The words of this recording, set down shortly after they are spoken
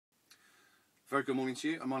Very good morning to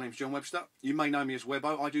you, and my name's John Webster. You may know me as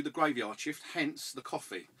Webbo. I do the graveyard shift, hence the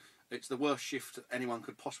coffee. It's the worst shift anyone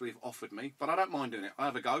could possibly have offered me, but I don't mind doing it. I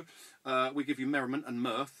have a go. We give you merriment and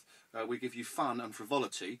mirth. We give you fun and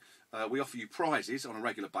frivolity. We offer you prizes on a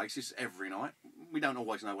regular basis every night. We don't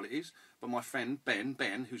always know what it is, but my friend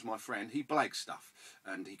Ben, who's my friend, he blags stuff,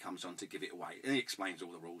 and he comes on to give it away, and he explains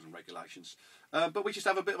all the rules and regulations. But we just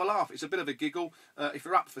have a bit of a laugh. It's a bit of a giggle. If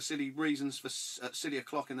you're up for silly reasons, for silly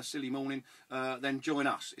o'clock in the silly morning, then join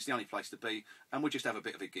us. It's the only place to be, and we'll just have a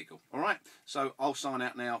bit of a giggle. All right? So I'll sign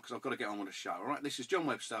out now because I've got to get on with the show. All right? This is John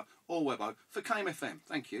Webster, or Webbo, for kmfm.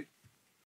 Thank you.